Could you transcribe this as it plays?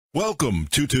Welcome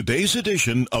to today's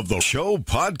edition of the show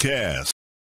podcast.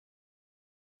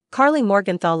 Karli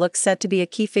Morgenthau looks set to be a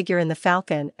key figure in The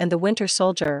Falcon and the Winter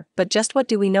Soldier, but just what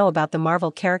do we know about the Marvel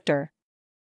character?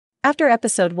 After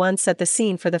Episode 1 set the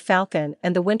scene for The Falcon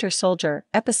and the Winter Soldier,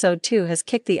 Episode 2 has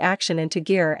kicked the action into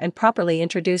gear and properly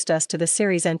introduced us to the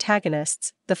series'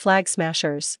 antagonists, the Flag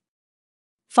Smashers.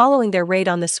 Following their raid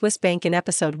on the Swiss bank in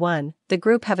Episode 1, the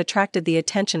group have attracted the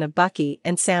attention of Bucky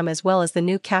and Sam as well as the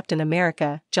new Captain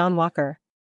America, John Walker.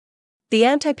 The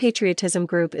anti-patriotism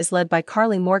group is led by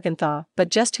Karli Morgenthau, but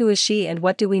just who is she and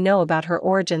what do we know about her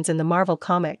origins in the Marvel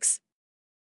Comics?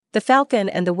 The Falcon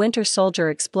and the Winter Soldier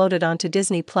exploded onto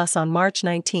Disney Plus on March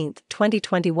 19,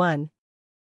 2021.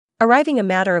 Arriving a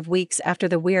matter of weeks after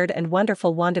the weird and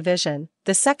wonderful WandaVision,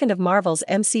 the second of Marvel's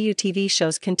MCU TV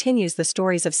shows continues the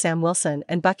stories of Sam Wilson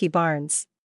and Bucky Barnes.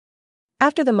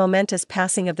 After the momentous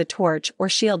passing of the torch or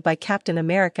shield by Captain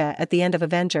America at the end of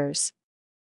Avengers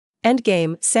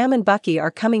Endgame, Sam and Bucky are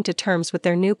coming to terms with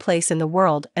their new place in the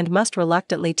world and must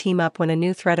reluctantly team up when a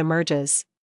new threat emerges.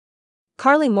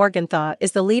 Karli Morgenthau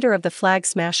is the leader of the Flag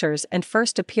Smashers and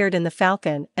first appeared in The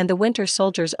Falcon and the Winter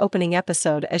Soldier's opening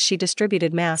episode as she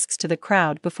distributed masks to the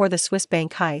crowd before the Swiss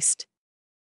bank heist.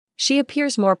 She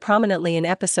appears more prominently in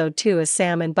Episode 2 as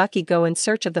Sam and Bucky go in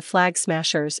search of the Flag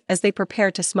Smashers as they prepare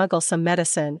to smuggle some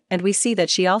medicine, and we see that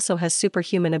she also has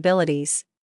superhuman abilities.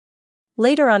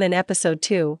 Later on in Episode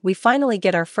 2, we finally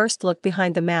get our first look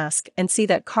behind the mask and see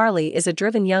that Karli is a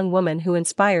driven young woman who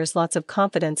inspires lots of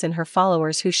confidence in her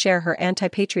followers who share her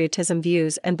anti-patriotism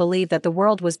views and believe that the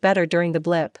world was better during the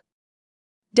blip.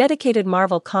 Dedicated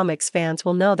Marvel Comics fans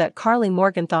will know that Karli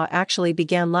Morgenthau actually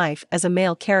began life as a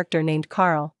male character named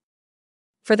Karl.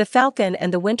 For the Falcon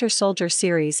and the Winter Soldier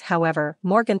series, however,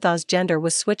 Morgenthau's gender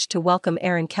was switched to welcome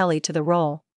Aaron Kelly to the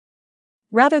role.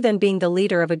 Rather than being the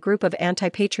leader of a group of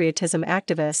anti-patriotism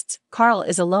activists, Karl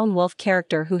is a lone wolf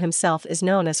character who himself is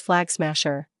known as Flag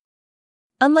Smasher.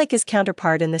 Unlike his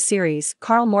counterpart in the series,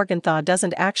 Karli Morgenthau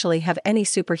doesn't actually have any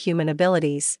superhuman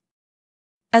abilities.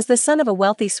 As the son of a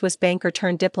wealthy Swiss banker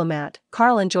turned diplomat,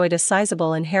 Karl enjoyed a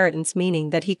sizable inheritance,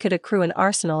 meaning that he could accrue an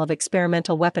arsenal of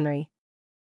experimental weaponry.